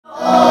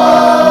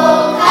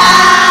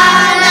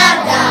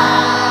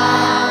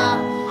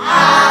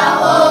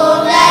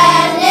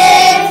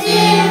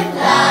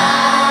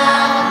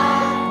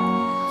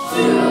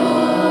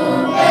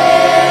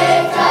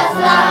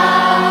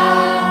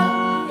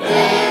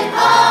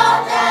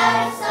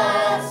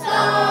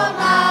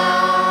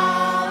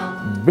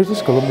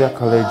British Columbia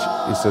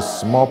College is a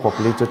small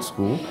populated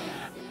school.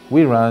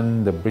 We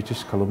run the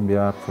British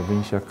Columbia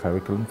provincial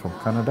curriculum from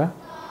Canada,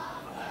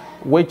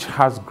 which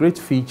has great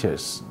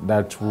features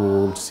that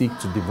will seek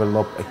to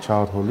develop a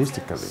child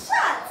holistically.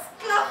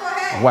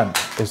 One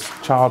is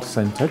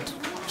child-centered,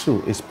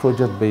 two is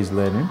project-based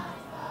learning,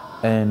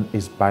 and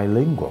is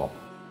bilingual.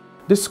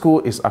 This school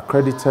is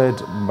accredited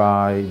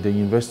by the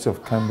University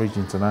of Cambridge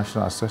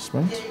International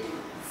Assessment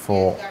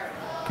for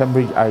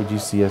Cambridge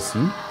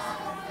IGCSE,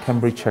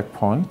 Cambridge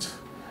Checkpoint,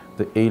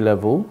 the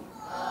A-Level,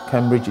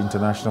 Cambridge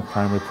International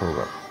Primary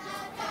Program.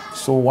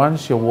 So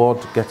once your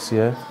ward gets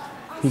here,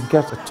 he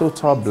gets a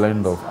total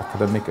blend of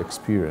academic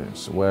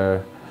experience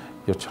where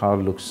your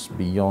child looks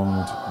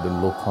beyond the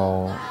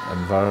local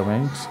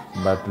environment,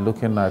 but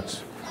looking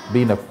at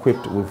being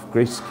equipped with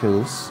great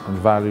skills and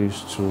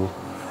values to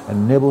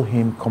enable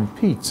him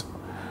compete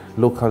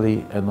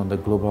locally and on the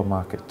global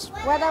market.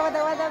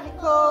 Weather be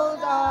cold.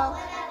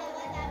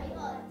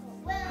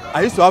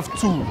 I used to have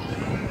two,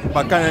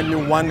 but currently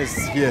one is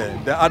here.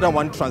 The other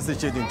one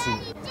transitioned into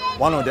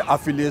one of the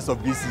affiliates of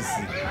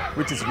BCC,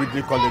 which is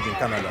Ridley College in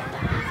Canada.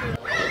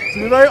 To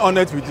be very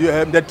honest with you,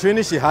 the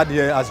training she had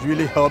here has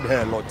really helped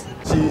her a lot.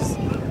 She's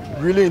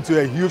really into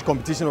a huge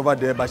competition over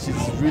there, but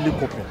she's really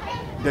coping.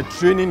 The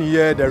training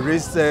here, the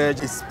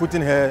research is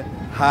putting her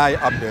high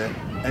up there,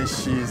 and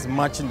she's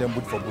matching them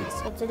boot for boot.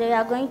 So today we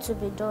are going to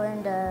be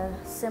doing the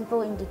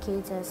simple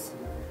indicators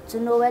to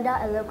know whether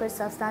a liquid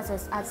substance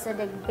is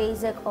acidic,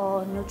 basic,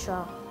 or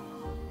neutral.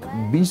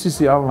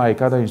 BCC,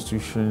 unlike other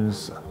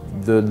institutions,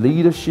 the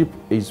leadership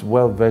is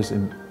well versed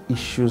in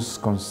issues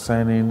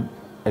concerning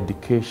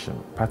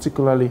education,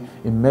 particularly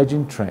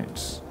emerging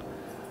trends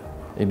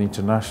in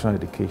international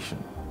education.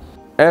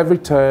 Every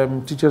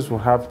term, teachers will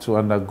have to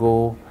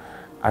undergo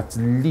at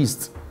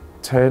least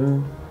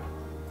 10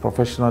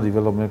 professional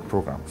development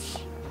programs.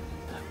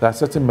 There are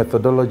certain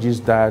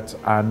methodologies that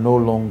are no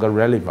longer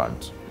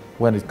relevant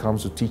when it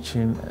comes to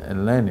teaching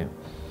and learning.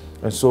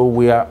 And so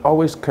we are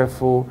always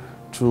careful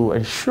to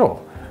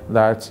ensure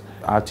that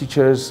our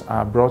teachers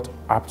are brought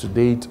up to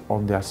date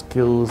on their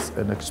skills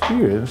and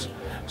experience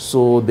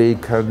so they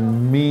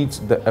can meet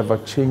the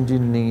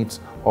ever-changing needs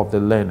of the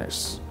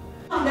learners.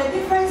 The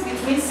difference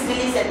between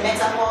similes and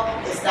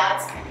metaphor is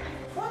that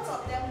both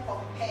of them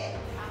compare.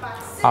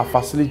 Our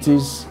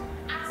facilities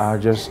are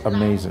just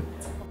amazing.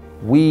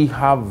 We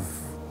have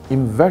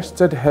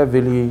invested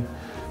heavily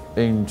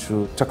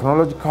into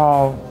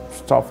technological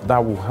stuff that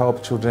will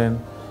help children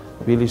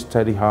really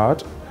study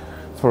hard.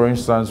 For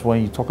instance,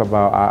 when you talk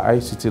about our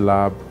ICT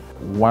lab,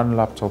 one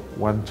laptop,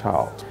 one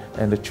child.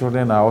 And the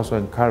children are also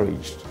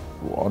encouraged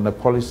on a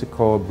policy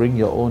called bring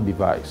your own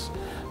device.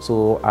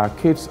 So our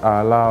kids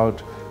are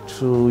allowed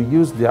to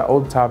use their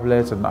own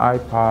tablets and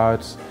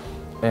iPads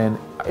and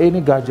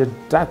any gadget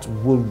that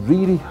will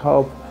really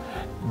help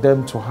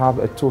them to have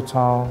a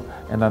total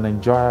and an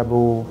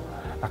enjoyable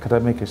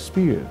academic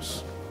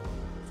experience.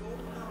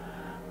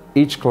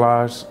 Each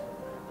class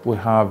will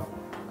have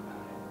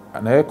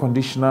an air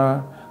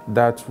conditioner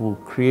that will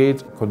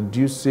create a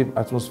conducive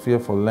atmosphere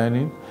for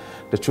learning.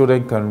 The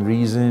children can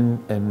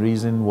reason and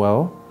reason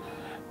well,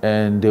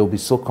 and they'll be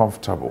so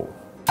comfortable.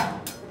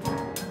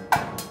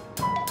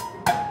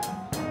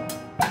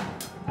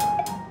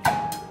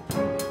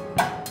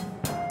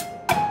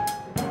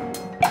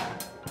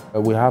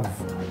 We have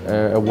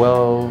a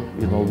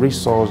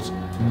well-resourced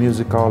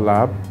musical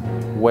lab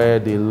where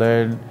they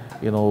learn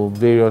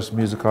various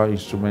musical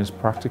instruments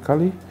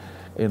practically,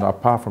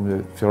 apart from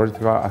the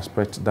theoretical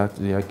aspect that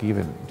they are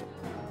given.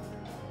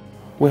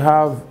 We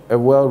have a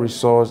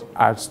well-resourced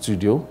art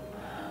studio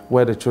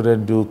where the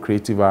children do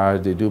creative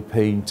art, they do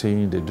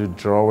painting, they do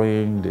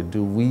drawing, they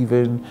do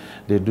weaving,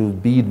 they do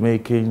bead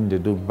making, they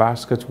do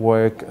basket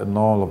work, and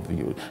all of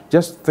you.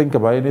 Just think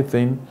about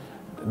anything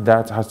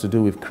that has to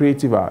do with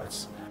creative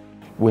arts.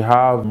 We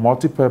have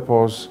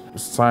multi-purpose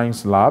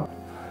science lab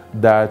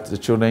that the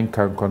children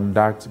can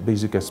conduct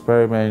basic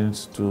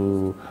experiments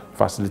to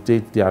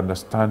facilitate the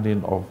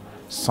understanding of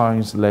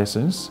science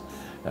lessons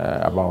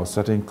about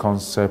certain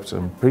concepts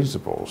and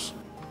principles.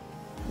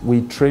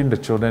 We train the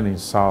children in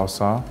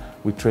salsa,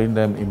 we train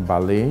them in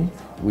ballet,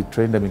 we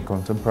train them in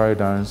contemporary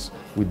dance,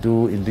 we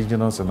do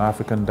indigenous and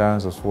African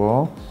dance as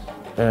well.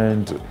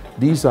 And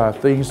these are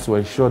things to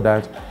ensure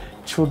that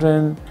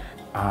children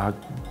are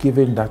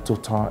given that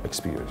total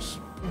experience.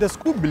 The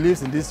school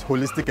believes in this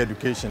holistic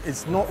education.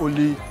 It's not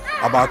only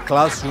about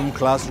classroom.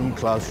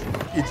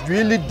 It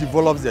really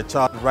develops their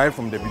child right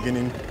from the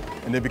beginning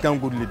and they become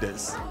good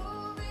leaders.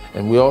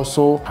 And we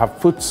also have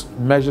put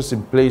measures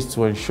in place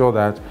to ensure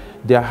that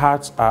their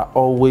hearts are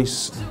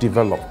always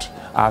developed,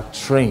 are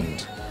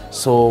trained.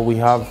 So we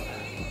have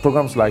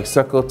programs like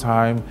Circle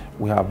Time,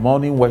 we have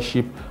morning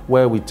worship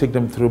where we take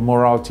them through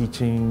moral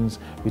teachings,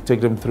 we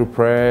take them through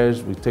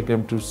prayers, we take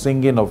them through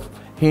singing of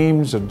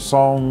hymns and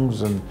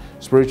songs and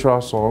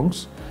spiritual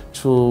songs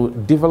to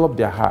develop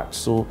their hearts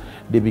so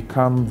they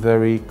become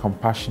very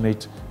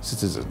compassionate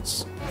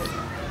citizens.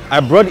 I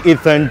brought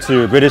Ethan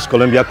to British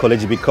Columbia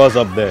College because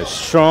of the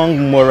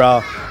strong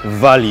moral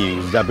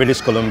values that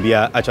British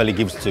Columbia actually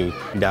gives to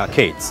their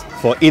kids.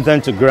 For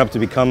Ethan to grow up to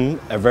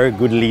become a very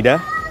good leader,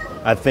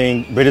 I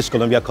think British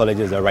Columbia College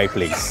is the right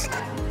place.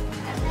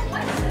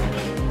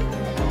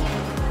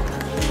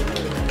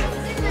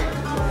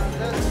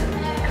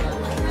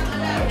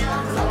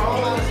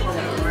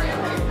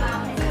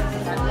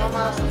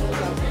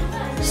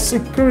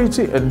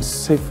 Security and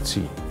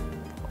safety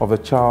of a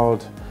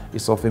child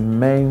is of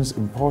immense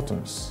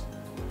importance,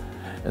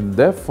 and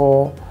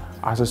therefore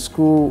as a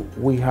school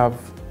we have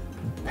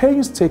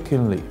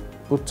painstakingly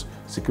put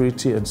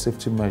security and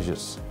safety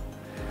measures.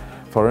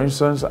 For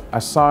instance,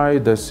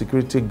 aside the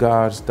security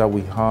guards that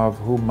we have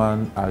who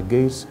man our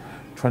gates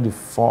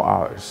 24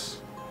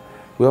 hours,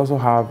 we also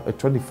have a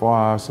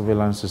 24-hour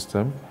surveillance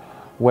system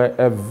where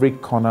every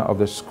corner of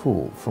the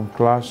school, from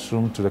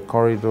classroom to the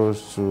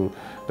corridors to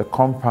the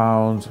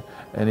compound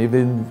and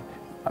even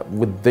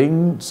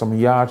within some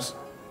yards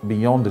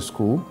beyond the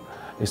school,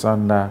 is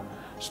under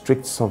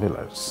strict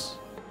surveillance.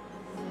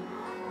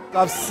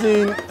 I've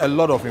seen a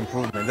lot of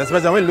improvement,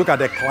 especially when you look at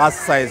the class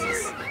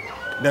sizes.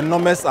 The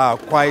numbers are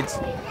quite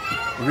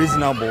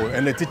reasonable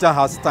and the teacher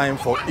has time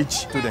for each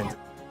student.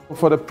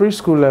 For the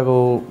preschool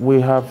level, we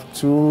have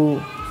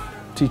 2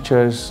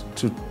 teachers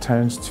to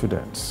 10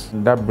 students.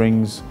 That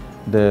brings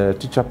the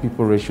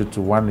teacher-people ratio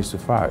to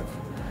 1:5.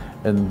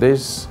 And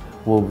this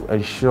will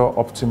ensure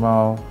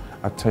optimal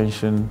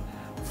attention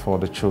for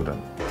the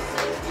children.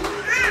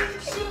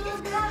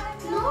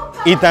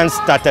 Ethan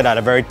started at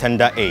a very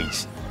tender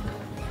age.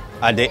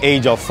 At the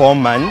age of 4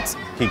 months,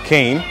 he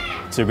came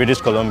to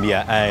British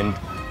Columbia, and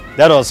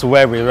that was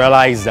where we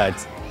realized that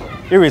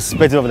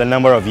irrespective of the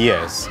number of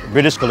years,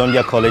 British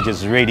Columbia College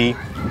is ready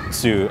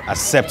to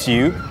accept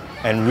you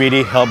and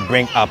really help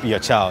bring up your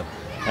child.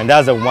 And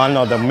that's one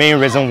of the main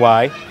reasons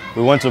why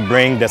we want to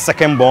bring the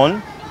second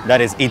born,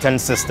 that is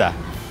Ethan's sister,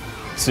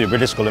 to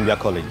British Columbia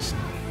College.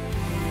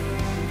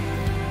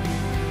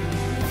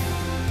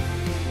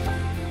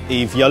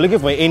 If you're looking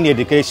for any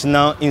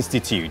educational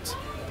institute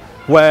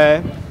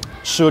where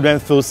children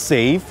feel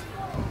safe,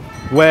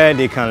 where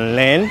they can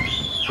learn,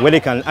 where they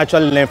can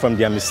actually learn from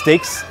their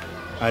mistakes,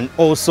 and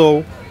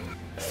also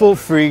feel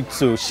free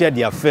to share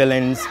their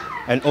feelings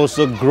and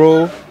also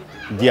grow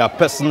their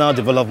personal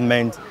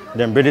development,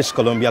 then British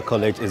Columbia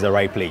College is the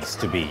right place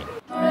to be.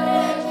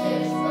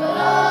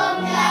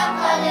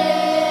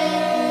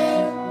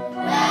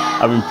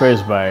 I'm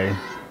impressed by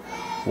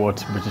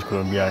what British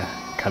Columbia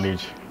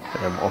College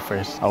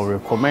offers. I will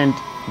recommend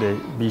the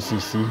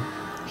BCC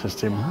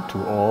system to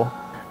all,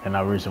 and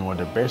I wish them all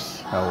the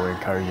best. I will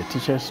encourage the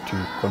teachers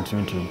to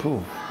continue to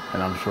improve,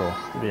 and I'm sure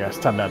their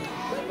standard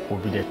will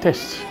be the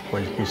test for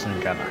education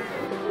in Ghana.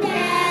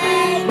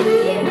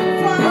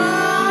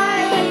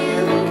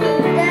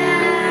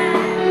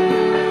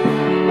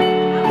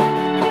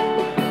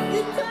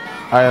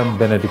 I am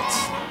Benedict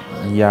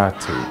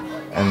Yate,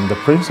 and the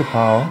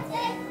principal,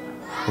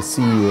 the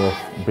CEO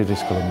of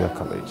British Columbia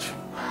College.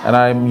 And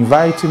I'm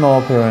inviting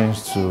all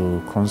parents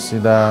to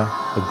consider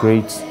a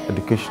great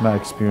educational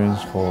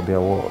experience for their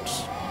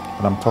wards.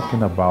 And I'm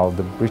talking about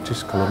the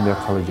British Columbia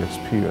College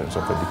experience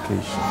of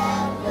education.